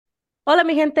Hola,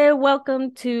 mi gente.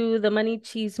 Welcome to the Money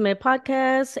Chisme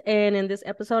podcast. And in this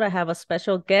episode, I have a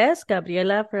special guest,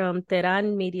 Gabriela from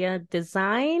Teran Media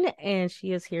Design, and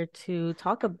she is here to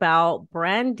talk about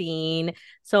branding.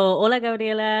 So, hola,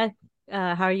 Gabriela.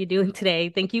 How are you doing today?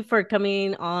 Thank you for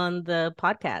coming on the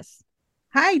podcast.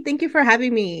 Hi, thank you for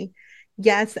having me.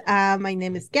 Yes, my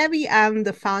name is Gabby. I'm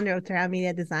the founder of Terra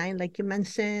Media Design. Like you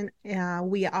mentioned,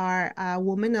 we are a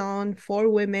woman-owned for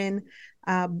women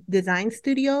design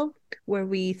studio where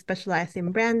we specialize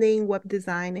in branding, web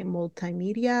design, and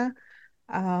multimedia,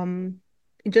 um,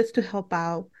 just to help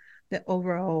out the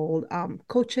overall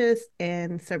coaches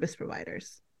and service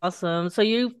providers. Awesome. So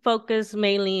you focus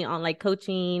mainly on like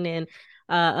coaching and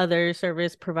other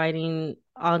service providing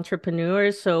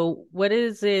entrepreneurs. So what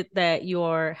is it that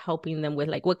you're helping them with?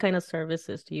 Like what kind of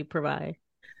services do you provide?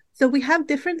 So we have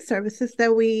different services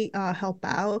that we help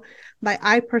out, but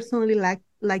I personally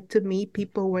like to meet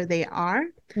people where they are.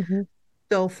 Mhm.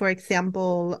 So, for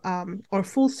example, our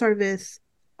full service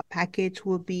package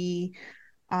will be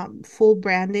full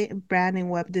branding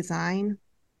web design,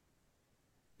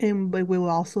 and we will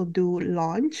also do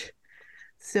launch.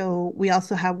 So we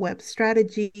also have web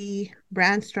strategy,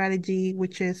 brand strategy,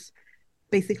 which is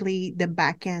basically the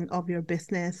back end of your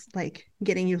business, like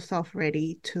getting yourself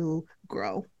ready to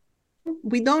grow.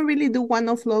 We don't really do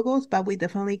one-off logos, but we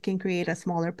definitely can create a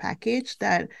smaller package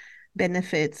that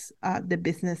benefits the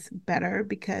business better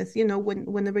because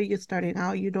whenever you're starting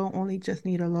out, you don't only just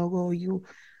need a logo, you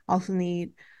also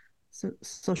need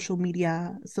social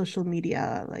media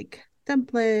like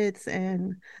templates,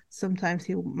 and sometimes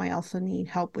you might also need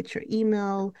help with your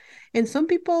email. And some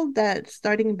people that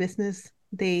starting business,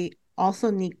 they also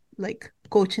need like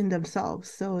coaching themselves.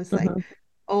 So it's like, Mhm.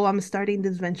 oh, I'm starting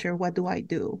this venture, what do I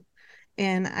do?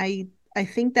 And I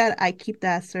think that I keep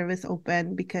that service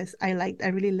open because I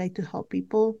really like to help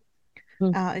people,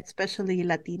 Mhm. especially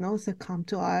Latinos that come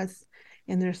to us,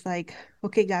 and there's like,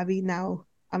 okay, Gabby, now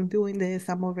I'm doing this,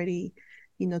 I'm already,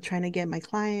 trying to get my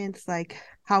clients, like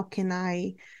how can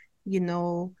I, you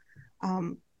know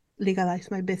um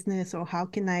legalize my business, or how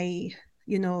can I,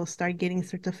 start getting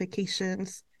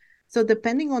certifications. So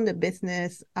depending on the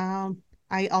business,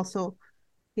 I also,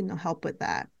 help with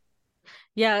that.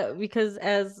 Yeah, because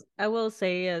as I will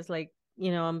say, as like,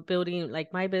 I'm building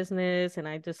like my business and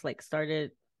I just like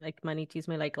started like Money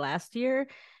Chisme like last year.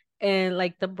 And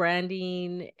like the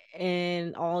branding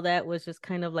and all that was just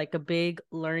kind of like a big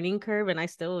learning curve, and I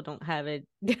still don't have it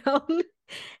down.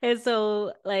 And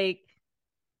so like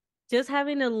just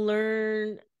having to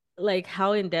learn like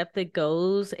how in depth it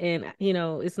goes, and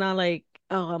it's not like,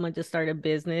 oh, I'm gonna just start a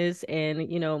business. And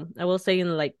I will say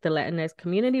in like the Latinx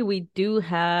community, we do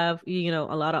have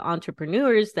a lot of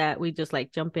entrepreneurs that we just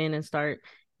like jump in and start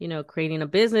creating a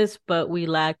business, but we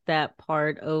lack that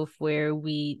part of where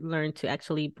we learn to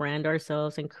actually brand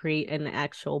ourselves and create an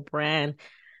actual brand.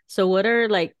 So what are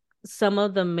like some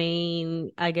of the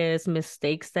main, I guess,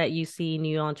 mistakes that you see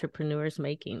new entrepreneurs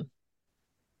making?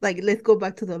 Like, let's go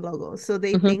back to the logo. So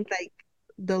they Mm-hmm. think like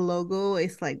the logo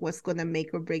is like what's gonna make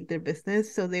or break their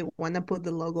business. So they want to put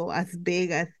the logo as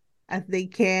big as they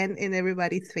can in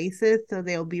everybody's faces so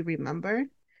they'll be remembered.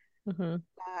 Mm-hmm.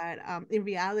 But in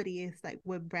reality, it's like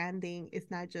with branding, it's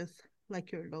not just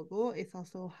like your logo, it's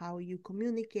also how you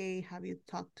communicate, how you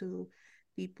talk to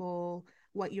people,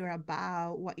 what you're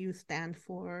about, what you stand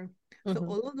for. So Mm-hmm.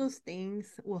 all of those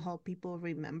things will help people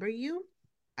remember you,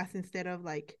 as instead of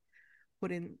like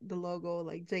put in the logo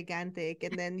like gigantic,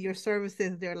 and then your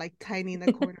services they're like tiny in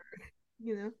the corner,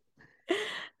 you know?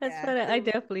 That's Yeah. funny. I So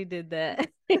definitely did that.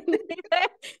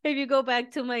 If you go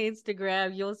back to my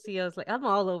Instagram, you'll see I was like, I'm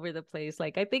all over the place.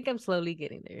 Like, I think I'm slowly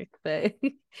getting there. But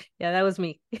yeah, that was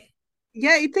me.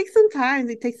 yeah, it takes some time.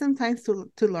 It takes some time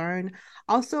to learn.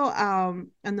 Also,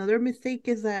 another mistake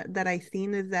is that I've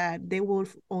seen is that they will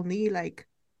only like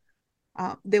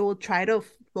they will try to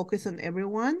focus on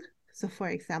everyone. So for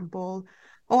example,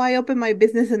 oh, I open my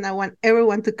business and I want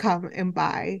everyone to come and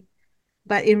buy.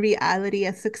 But in reality,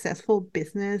 a successful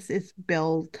business is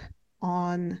built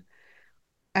on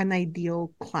an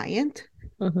ideal client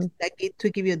Mm-hmm. to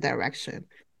give you direction.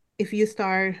 If you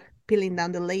start peeling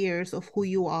down the layers of who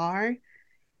you are,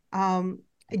 um,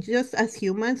 just as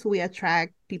humans, we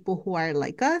attract people who are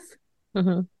like us.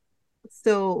 Mm-hmm.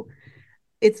 So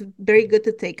it's very good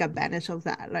to take advantage of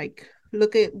that. Like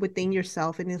look at within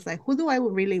yourself and it's like, who do I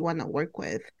really want to work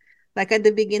with? Like at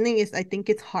the beginning is I think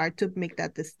it's hard to make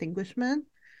that distinguishment.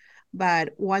 But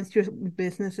once your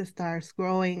business starts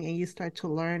growing and you start to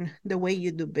learn the way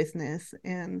you do business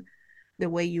and the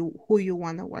way you who you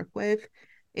want to work with,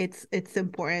 it's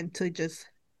important to just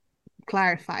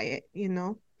clarify it,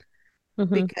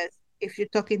 Mm-hmm. because If you're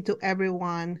talking to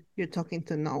everyone, you're talking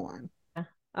to no one. Yeah.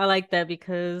 I like that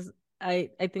because I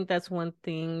think that's one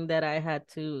thing that I had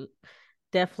to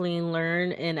definitely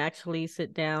learn and actually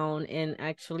sit down and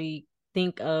actually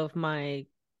think of my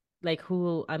like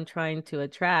who I'm trying to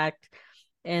attract.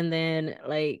 And then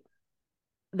like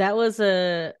that was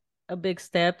a big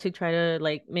step to try to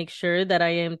like make sure that I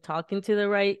am talking to the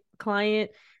right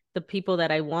client, the people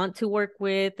that I want to work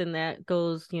with, and that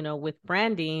goes, with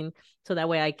branding, so that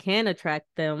way I can attract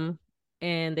them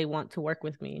and they want to work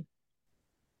with me.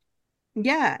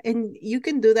 Yeah, and you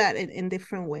can do that in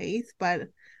different ways, but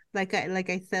like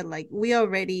I said, like we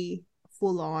already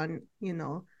full on,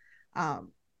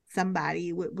 um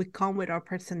somebody we come with our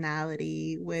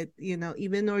personality, with,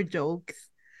 even our jokes.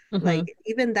 Mm-hmm. Like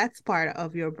even that's part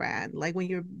of your brand. Like when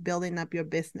you're building up your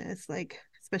business, like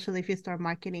especially if you start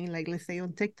marketing, like let's say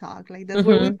on TikTok, like that's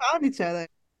where we Mm-hmm. found each other.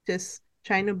 Just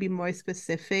trying to be more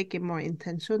specific and more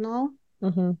intentional.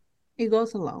 Mm-hmm. It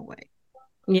goes a long way.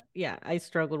 Yeah, I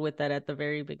struggled with that at the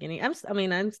very beginning. I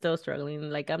mean, I'm still struggling.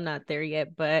 Like I'm not there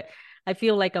yet, but I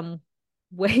feel like I'm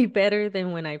way better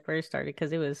than when I first started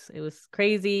because it was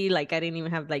crazy. Like I didn't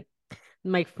even have like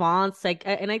my fonts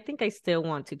and I think I still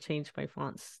want to change my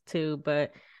fonts too,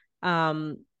 but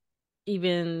um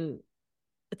even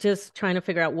just trying to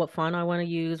figure out what font I want to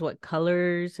use, what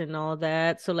colors and all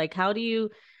that. So like how do you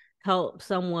help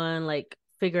someone like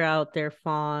figure out their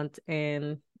font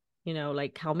and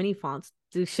like how many fonts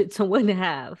should someone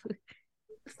have?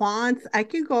 Fonts, I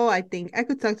could go, I think I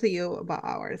could talk to you about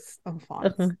hours on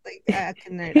fonts. Uh-huh. Like I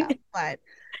can nerd out.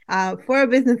 But for a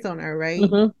business owner, right?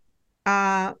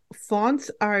 Hmm.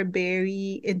 Fonts are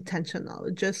very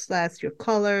intentional, just as your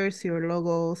colors, your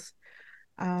logos,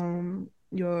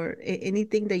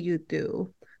 anything that you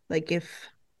do. Like if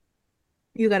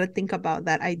you got to think about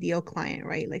that ideal client,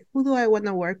 right? Like, who do I want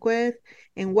to work with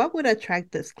and what would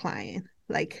attract this client?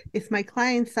 Like, is my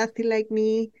client sassy like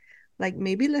me? Like,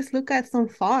 maybe let's look at some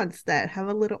fonts that have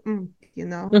a little,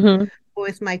 Hmm. or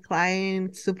is my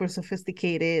client super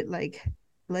sophisticated? Like,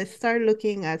 let's start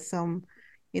looking at some,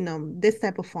 this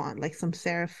type of font, like some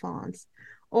serif fonts.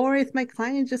 Or is my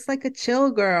client just like a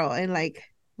chill girl and like,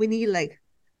 we need like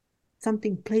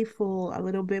something playful, a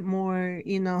little bit more,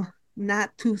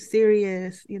 not too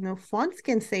serious. Fonts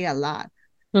can say a lot.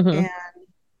 Hmm.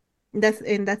 And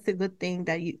that's a good thing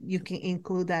that you can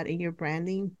include that in your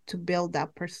branding to build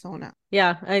that persona.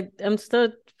 Yeah, I'm still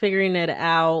figuring it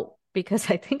out because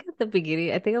I think at the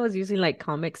beginning, I think I was using like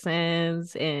Comic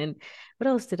Sans and what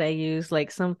else did I use?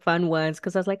 Like some fun ones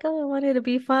because I was like, oh, I wanted to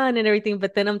be fun and everything.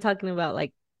 But then I'm talking about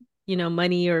like,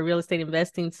 money or real estate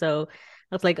investing. So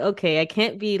I was like, okay, I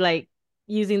can't be like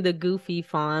using the goofy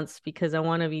fonts because I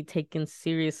want to be taken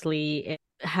seriously and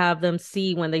have them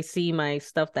see when they see my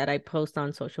stuff that I post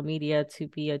on social media to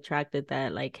be attracted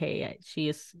that like, hey, she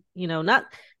is, not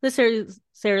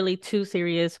necessarily too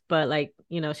serious, but like,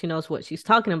 she knows what she's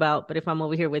talking about. But if I'm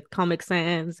over here with Comic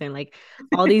Sans and like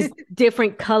all these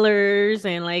different colors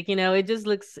and like, it just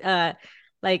looks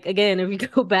like again, if you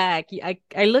go back,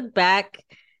 I look back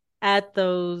at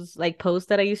those like posts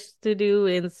that I used to do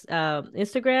in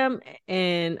Instagram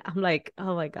and I'm like,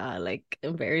 oh my God, like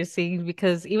embarrassing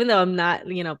because even though I'm not,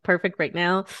 perfect right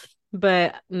now,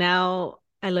 but now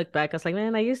I look back, I was like,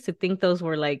 man, I used to think those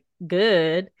were like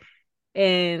good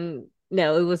and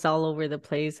no, it was all over the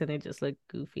place and it just looked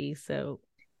goofy. So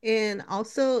And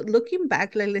also looking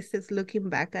back, like let's just looking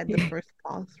back at the first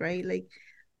calls, right? Like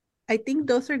I think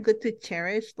those are good to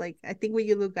cherish. Like I think when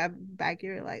you look back,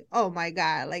 you're like, oh my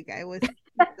God, like I was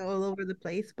all over the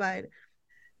place. But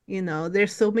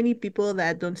there's so many people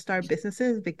that don't start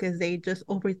businesses because they just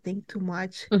overthink too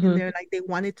much and hmm. they're like they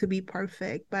want it to be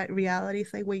perfect. But reality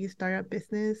is like when you start a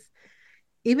business,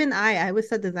 even I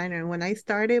was a designer, and when I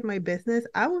started my business,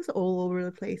 I was all over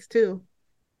the place too.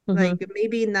 Hmm. Like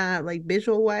maybe not like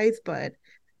visual wise, but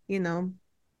you know,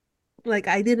 like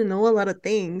I didn't know a lot of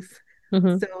things.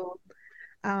 Hmm. So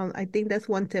I think that's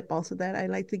one tip also that I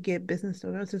like to give business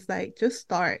owners is like just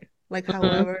start, like Hmm.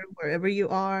 however, wherever you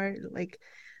are, like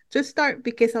just start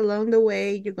because along the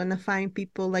way you're gonna find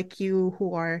people like you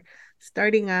who are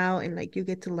starting out and like you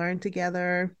get to learn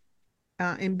together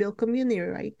and build community,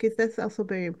 right? Because that's also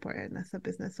very important as a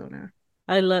business owner.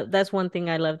 I love that's one thing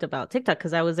I loved about TikTok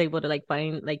because I was able to like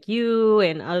find like you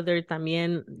and other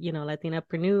también,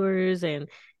 Latinapreneurs and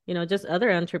just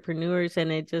other entrepreneurs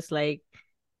and it just like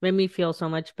made me feel so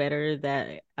much better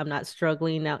that I'm not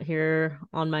struggling out here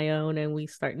on my own and we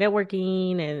start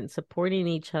networking and supporting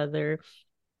each other.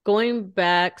 Going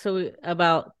back so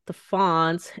about the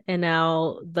fonts and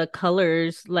now the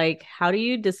colors, like how do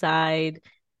you decide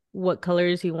what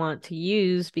colors you want to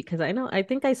use because I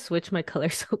think I switched my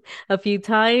colors a few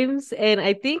times and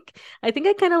I think I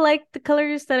kind of like the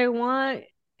colors that I want.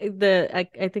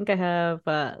 I think I have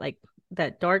like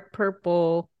that dark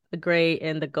purple, the gray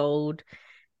and the gold.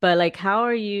 But like how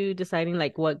are you deciding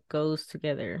like what goes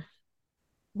together?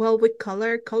 Well, with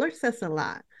color says a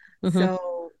lot. Mm-hmm.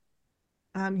 So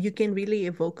you can really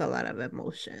evoke a lot of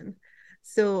emotion.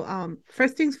 So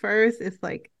first things first is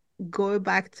like go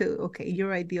back to okay,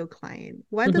 your ideal client.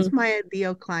 What does Mm-hmm. my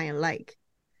ideal client like?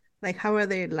 Like how are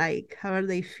they like? How are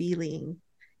they feeling?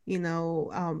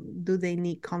 Do they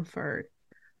need comfort?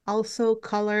 Also,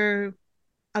 color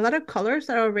a lot of colors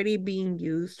are already being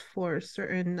used for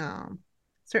certain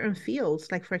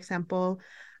fields. Like for example,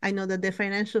 I know that the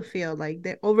financial field, like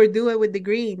they overdo it with the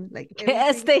green, like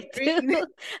Yes, everything is they do. green.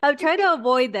 I'm trying to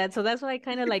avoid that. So that's why I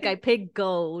kind of like I pick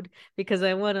gold because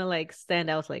I want to like stand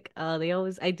out. Like, they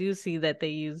always I do see that they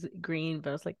use green, but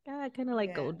I was like, I kind of like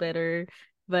Yeah. gold better.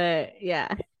 But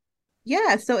yeah.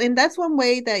 Yeah, so and that's one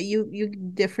way that you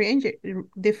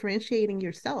differentiating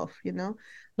yourself,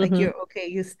 like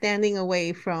Mm-hmm. you're standing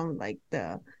away from like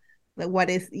what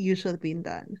is usually being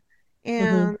done.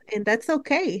 Mm-hmm. And that's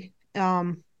okay.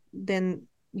 Then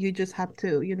you just have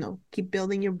to, keep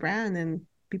building your brand and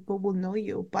people will know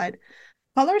you. But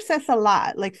color says a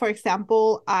lot. Like for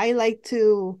example, I like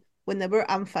to whenever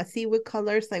I'm fussy with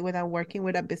colors, like when I'm working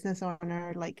with a business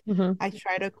owner, like Mm-hmm. I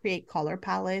try to create color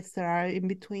palettes that are in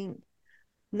between,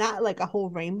 not like a whole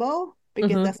rainbow,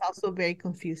 because Mm-hmm. that's also very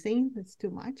confusing. It's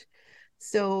too much.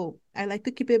 So I like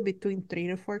to keep it between 3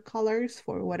 to 4 colors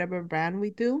for whatever brand we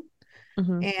do,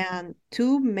 Mm-hmm. and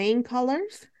two main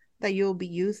colors that you'll be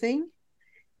using,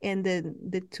 and then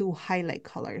the two highlight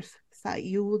colors. So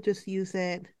you will just use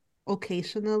it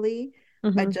occasionally,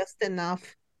 but Mm-hmm.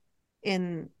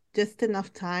 just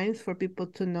enough times for people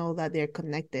to know that they're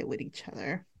connected with each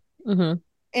other. Mm-hmm.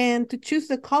 And to choose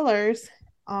the colors,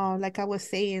 like I was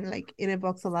saying, like it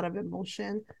evokes a lot of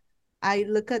emotion. I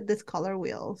look at this color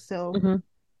wheel. So, Mm-hmm.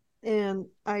 and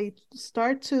I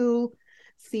start to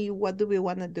see what do we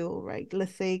want to do, right?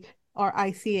 Let's say our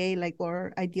ICA, like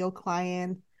our ideal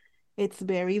client, it's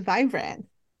very vibrant.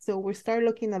 So we start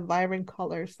looking at vibrant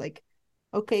colors, like,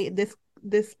 okay, this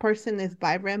person is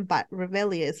vibrant but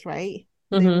rebellious, right?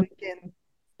 Then Mm-hmm. we can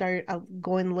start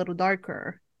going a little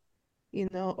darker,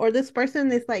 or this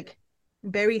person is like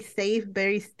very safe,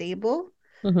 very stable.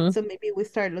 Mm-hmm. So maybe we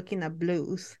start looking at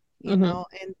blues,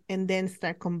 Mm-hmm. and then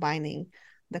start combining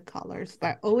the colors,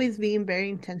 but always being very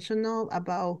intentional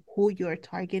about who you're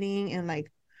targeting and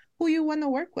like who you want to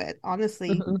work with, honestly.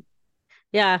 Mm-hmm.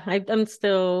 Yeah, I'm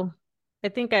still I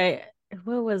think I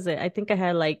what was it? I think I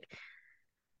had like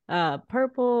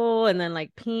purple and then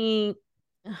like pink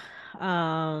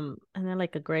and then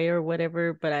like a gray or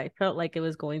whatever, but I felt like it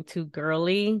was going too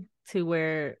girly to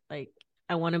where like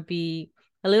I want to be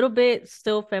a little bit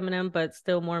still feminine but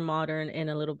still more modern and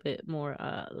a little bit more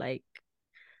like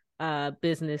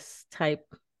business type,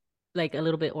 like a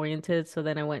little bit oriented. So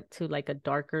then I went to like a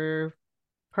darker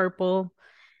purple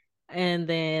and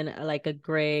then like a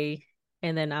gray,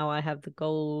 and then now I have the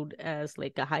gold as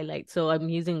like a highlight. So I'm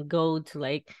using gold to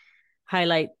like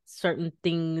highlight certain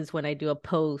things when I do a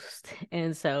post.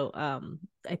 And so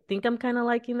I think I'm kind of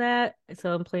liking that.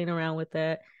 So I'm playing around with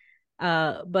that.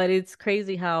 But it's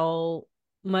crazy how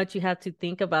much you have to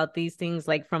think about these things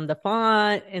like from the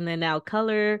font and then now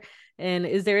color. And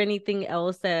is there anything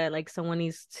else that like someone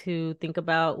needs to think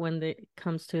about when it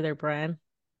comes to their brand?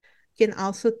 You can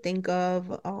also think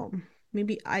of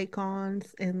maybe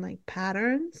icons and like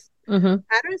patterns. Mm-hmm.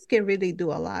 Patterns can really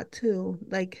do a lot too.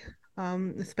 Like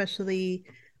especially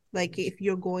like if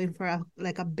you're going for a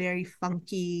very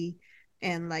funky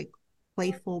and like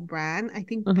playful brand, I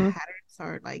think Mm-hmm. patterns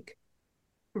are like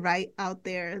right out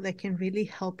there that can really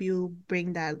help you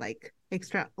bring that like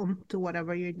extra to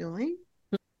whatever you're doing.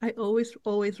 I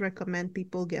always recommend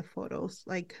people get photos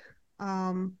like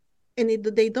um and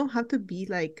they don't have to be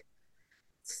like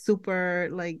super,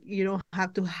 like you don't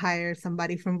have to hire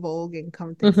somebody from Vogue and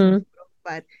come take some Mm-hmm. photos.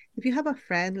 But if you have a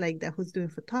friend like that who's doing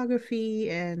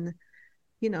photography and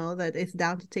that is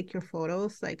down to take your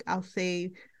photos, like I'll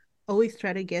say always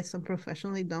try to get some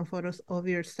professionally done photos of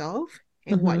yourself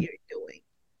and what Mm-hmm. you're doing.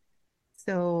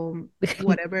 So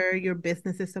whatever your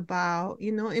business is about,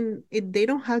 and they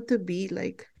don't have to be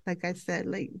like I said,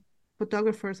 like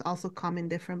photographers also come in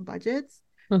different budgets.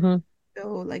 Mm-hmm. So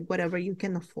like whatever you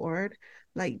can afford,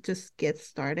 like just get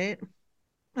started.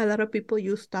 A lot of people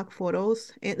use stock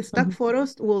photos, and stock Mm-hmm.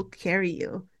 photos will carry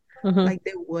you. Mm-hmm. Like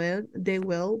they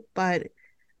will, but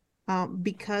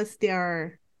because they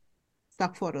are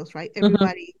stock photos, right? Mm-hmm.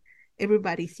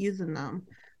 Everybody's using them.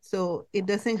 So it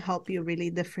doesn't help you really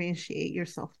differentiate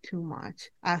yourself too much.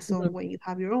 So Mhm. when you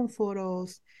have your own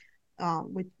photos,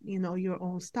 with your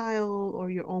own style or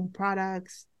your own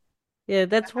products. Yeah,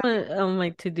 that's one on my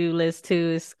to-do list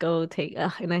too is go take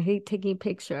and I hate taking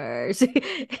pictures.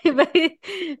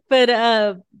 But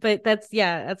but that's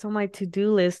yeah, that's on my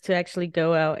to-do list to actually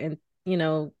go out and, you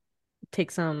know,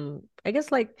 take some I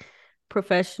guess like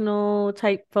professional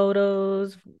type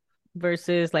photos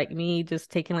versus like me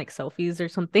just taking like selfies or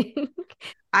something.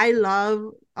 I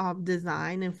love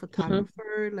design and Mhm.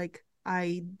 photographer. Like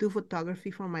I do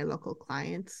photography for my local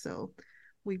clients, so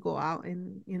we go out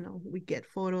and we get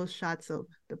photos, shots of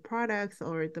the products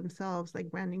or themselves, like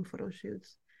branding photo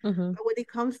shoots. Mhm. But when it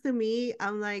comes to me,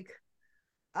 I'm like,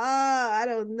 I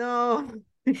don't know.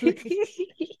 Like,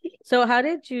 So how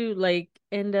did you like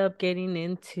end up getting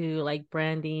into like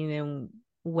branding and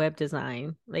web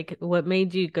design? Like what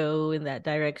made you go in that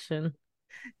direction?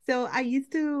 so I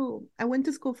went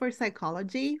to school for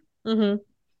psychology, Mm-hmm.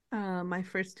 my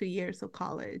first 2 years of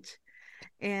college.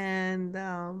 And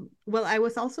well, I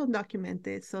was also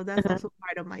undocumented, so that's Uh-huh. also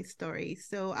part of my story.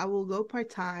 So I will go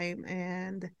part-time,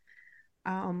 and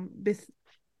bis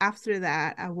after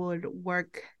that I would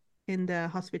work in the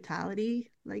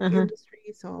hospitality like Uh-huh.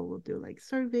 industry. So I will do like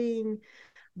serving,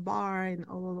 bar, and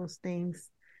all of those things.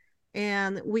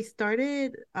 And we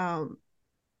started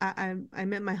I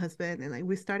met my husband, and like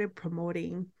we started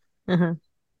promoting, Uh-huh.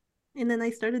 and then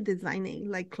I started designing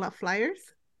like club flyers.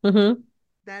 Mm-hmm.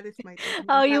 That is my thing.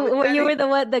 Oh, That's how it you started. were the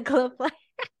one that club like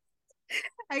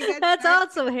I got that's started.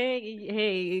 awesome.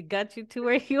 Hey, it got you to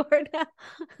where you are now.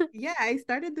 Yeah, I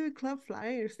started doing club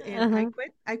flyers, and I Uh-huh.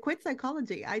 quit. I quit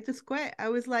psychology. I just quit. I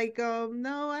was like,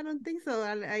 no, I don't think so.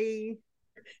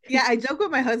 Yeah, I joke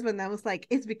with my husband. I was like,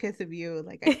 it's because of you.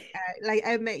 Like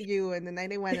I met you, and then I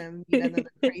didn't want to meet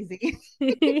another crazy.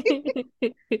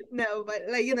 No, but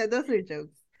like those are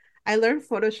jokes. I learned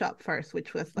Photoshop first,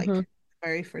 which was like Mm-hmm. the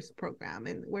very first program,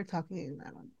 and we're talking, I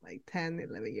don't know, like 10,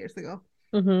 11 years ago.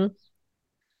 Mm-hmm.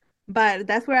 But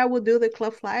that's where I would do the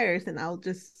club flyers, and I'll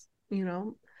just,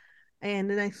 and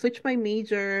then I switched my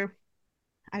major.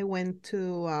 I went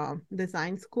to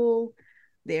design school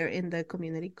there in the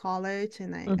community college,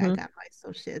 and I Mm-hmm. got my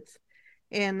associates.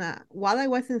 And while I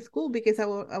was in school, because I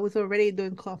was already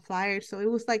doing club flyers, so it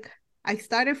was like I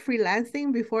started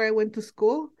freelancing before I went to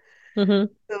school.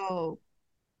 Mm-hmm. So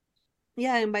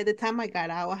yeah, and by the time I got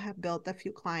out, I had built a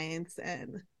few clients,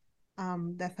 and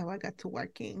that's how I got to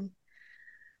working.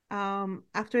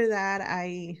 After that,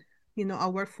 I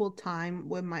work full time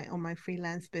with my on my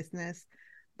freelance business.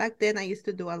 Back then, I used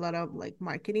to do a lot of like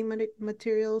marketing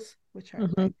materials, which are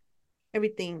Mm-hmm. like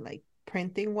everything like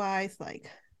printing wise, like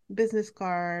business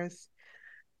cards,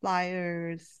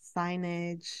 flyers,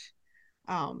 signage,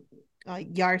 um,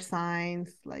 yard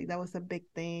signs. Like that was a big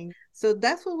thing. So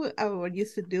that's what I would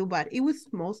used to do, but it was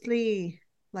mostly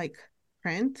like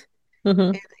print,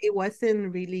 Mm-hmm. and it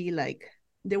wasn't really like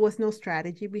there was no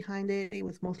strategy behind it. It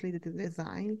was mostly the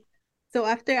design. So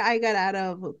after I got out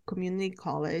of community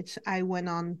college, I went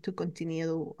on to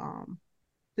continue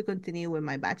with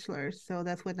my bachelor's. So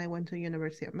that's when I went to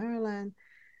University of Maryland,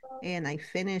 and I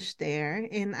finished there,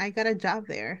 and I got a job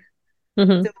there.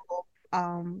 Mm-hmm. So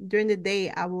during the day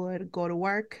I would go to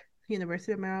work,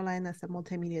 University of Maryland, as a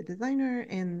multimedia designer,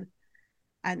 and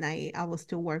at night I will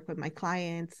still work with my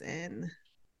clients and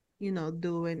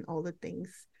doing all the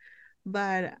things.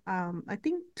 But I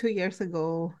think 2 years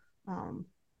ago, um,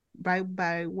 right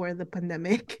by where the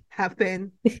pandemic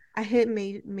happened, I hit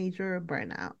major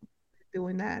burnout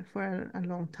doing that for a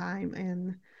long time,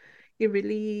 and it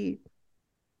really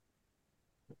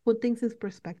put things in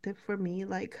perspective for me.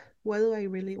 Like, what do I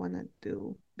really want to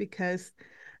do? Because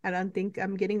I don't think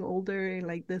I'm getting older, and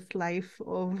like this life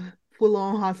of full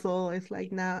on hustle is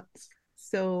like not.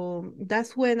 So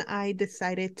that's when I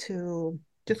decided to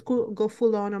just go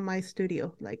full on my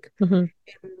studio, like Mm-hmm.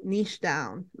 niche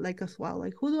down, like as well.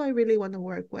 Like, who do I really want to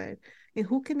work with, and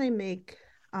who can I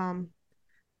um,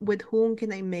 with whom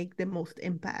can I make the most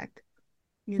impact?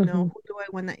 Mm-hmm. Who do I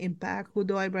want to impact? Who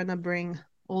do I want to bring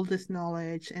all this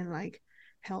knowledge and like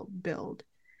help build?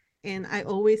 And I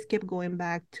always kept going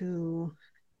back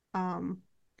um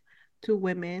to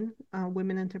women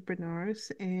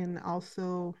entrepreneurs, and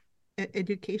also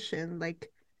education.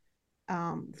 Like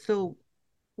so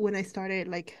when I started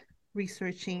like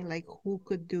researching like who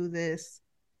could do this,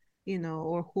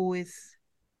 or who is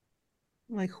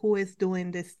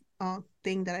doing this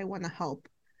thing that I want to help.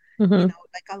 Mm-hmm.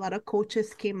 Like a lot of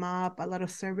coaches came up, a lot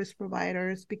of service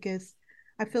providers, because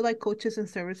I feel like coaches and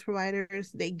service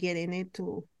providers, they get in it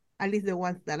to, at least the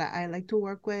ones that I like to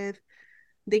work with,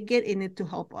 they get in it to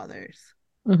help others.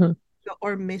 Mm-hmm. So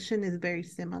our mission is very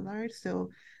similar. So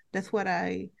that's what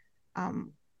I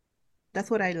um that's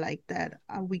what I like, that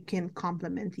we can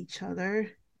complement each other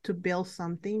to build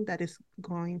something that is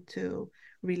going to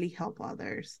really help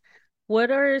others. What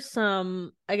are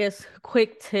some, I guess,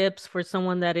 quick tips for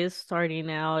someone that is starting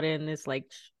out and is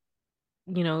like,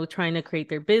 trying to create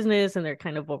their business and they're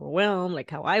kind of overwhelmed,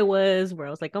 like how I was, where I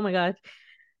was like, oh my God,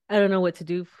 I don't know what to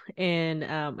do. And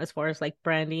as far as like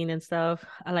branding and stuff,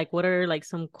 I like, what are like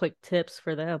some quick tips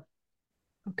for them?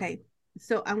 Okay.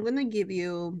 So I'm gonna give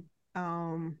you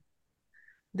um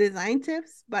design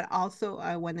tips, but also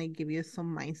I want to give you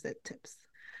some mindset tips.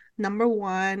 Number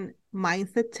one,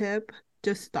 mindset tip,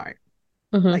 just start.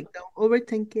 Mm-hmm. Like, don't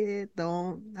overthink it,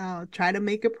 don't try to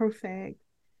make it perfect,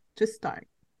 just start.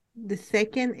 The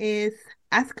second is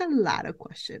ask a lot of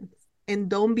questions and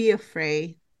don't be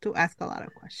afraid to ask a lot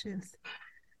of questions.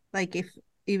 Like, if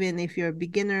even if you're a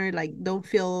beginner, like, don't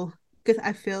feel, because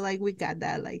I feel like we got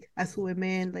that, like, as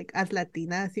women, like as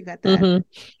Latinas, you got that, Mm-hmm.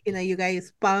 you got your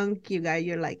spunk, you got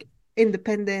your like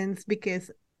independence, because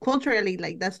culturally,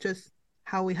 like, that's just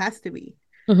how it has to be.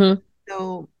 Mm-hmm.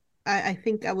 So I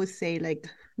think I would say, like,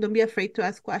 don't be afraid to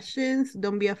ask questions,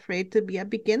 don't be afraid to be a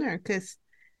beginner, because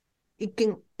you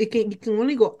can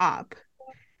only go up.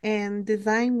 And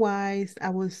design wise, I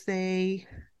would say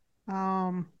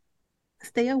um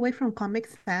stay away from Comic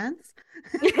Sans.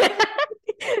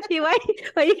 why,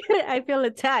 I feel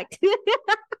attacked. No,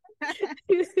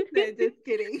 just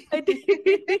kidding. I do.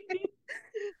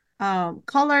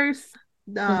 Colors,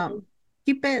 Mm-hmm.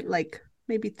 keep it like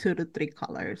maybe 2 to 3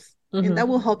 colors, and Mm-hmm. that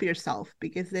will help yourself,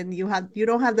 because then you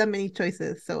don't have that many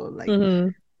choices. So like Mm-hmm.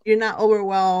 you're not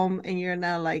overwhelmed, and you're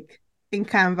not like in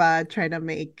Canva trying to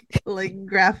make like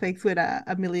graphics with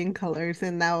a million colors,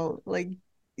 and now like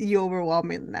you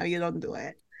overwhelm it. Now you don't do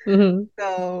it. Mm-hmm.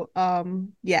 So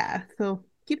yeah, so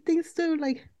keep things to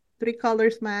like 3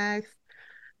 colors max.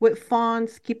 With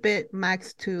fonts, keep it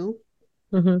max Mm-hmm.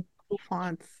 two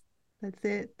fonts. That's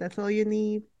it. That's all you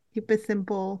need. Keep it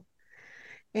simple,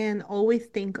 and always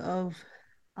think of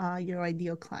your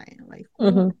ideal client. Like,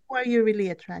 Mm-hmm. who are you really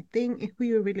attracting, and who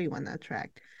you really want to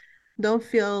attract. Don't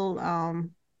feel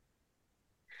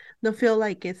don't feel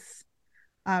like it's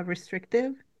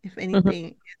restrictive. If Mm-hmm. anything,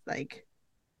 it's like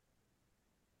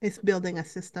it's building a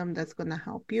system that's gonna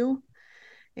help you,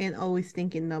 and always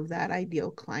thinking of that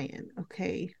ideal client.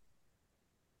 Okay,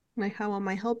 like, how am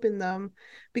I helping them?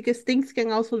 Because things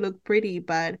can also look pretty,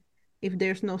 but if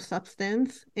there's no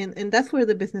substance, and that's where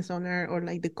the business owner or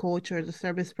like the coach or the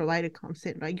service provider comes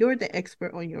in, right? You're the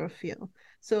expert on your field.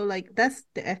 So like that's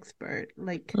the expert.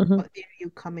 Like, Mm-hmm. what if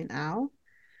you coming out?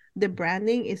 The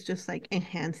branding is just like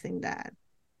enhancing that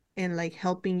and like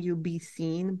helping you be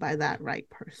seen by that right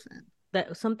person.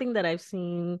 That something that I've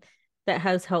seen that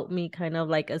has helped me kind of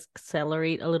like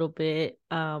accelerate a little bit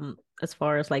as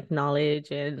far as like knowledge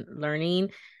and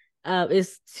learning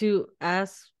is to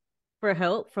ask for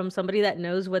help from somebody that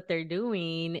knows what they're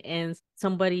doing and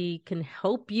somebody can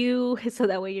help you so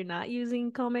that way you're not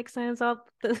using Comic Sans off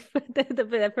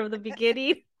from the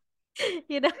beginning.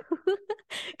 you know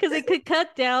because it could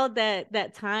cut down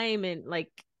that time and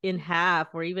like in half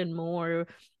or even more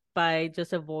by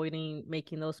just avoiding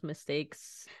making those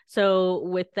mistakes. So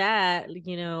with that,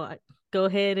 go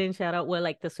ahead and shout out what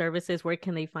like the services, where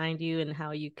can they find you and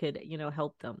how you could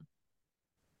help them.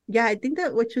 Yeah, I think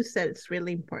that what you said is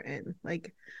really important.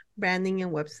 Like branding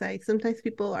and websites. Sometimes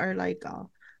people are like,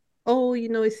 oh,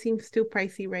 it seems too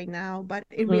pricey right now. But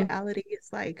in Mm-hmm. reality,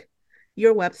 it's like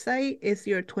your website is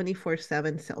your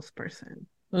 24/7 salesperson.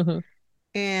 Mm-hmm.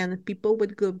 And people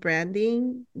with good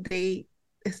branding, they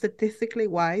statistically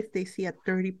wise, they see a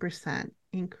 30%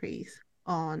 increase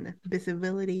on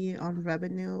visibility, on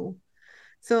revenue.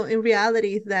 So in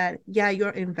reality, is that yeah, you're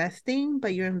investing,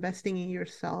 but you're investing in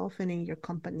yourself and in your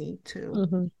company to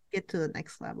Mm-hmm. get to the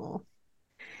next level.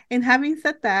 And having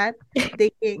said that,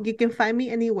 you can find me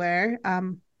anywhere.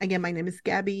 Again, my name is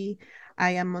Gabby.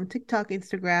 I am on TikTok,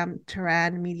 Instagram,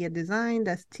 Teran Media Design.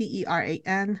 That's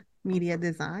Teran Media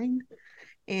Design.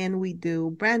 And we do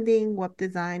branding, web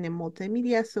design, and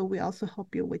multimedia. So we also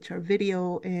help you with your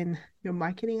video and your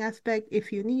marketing aspect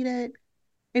if you need it.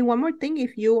 And one more thing,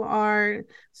 if you are,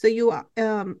 so you,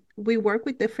 we work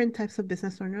with different types of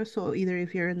business owners. So either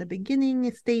if you're in the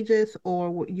beginning stages,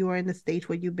 or you are in the stage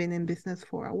where you've been in business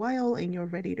for a while and you're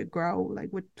ready to grow,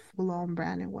 like with full-on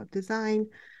brand and web design,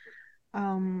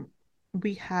 um,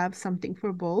 we have something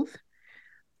for both.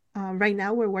 Right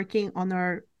now, we're working on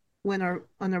our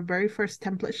very first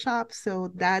template shop.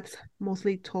 So that's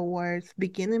mostly towards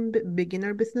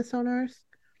beginner business owners.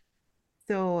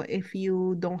 So if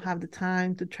you don't have the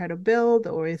time to try to build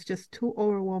or it's just too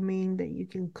overwhelming, then you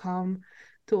can come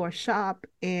to our shop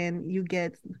and you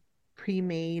get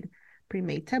pre-made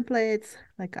pre-made templates,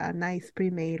 like a nice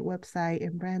pre-made website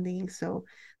and branding. So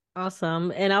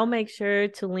Awesome. And I'll make sure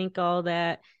to link all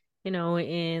that, in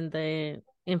the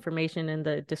information in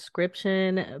the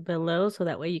description below so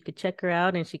that way you could check her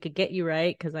out and she could get you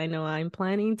right because I know I'm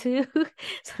planning to.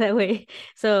 So that way,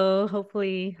 so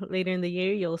hopefully later in the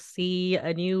year you'll see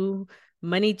a new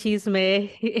money chisme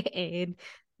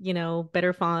and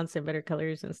better fonts and better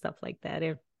colors and stuff like that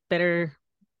and better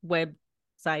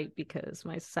website because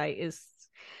my site is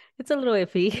it's a little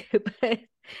iffy, but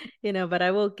but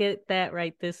I will get that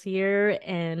right this year.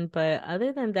 But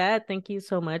other than that, thank you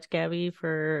so much, Gabby,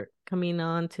 for coming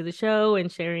on to the show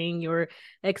and sharing your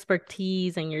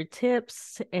expertise and your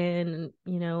tips. And,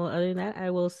 other than that, I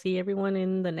will see everyone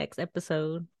in the next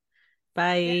episode. yeah,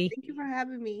 Bye. thank you for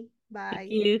having me. Thank Bye.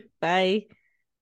 you. Bye.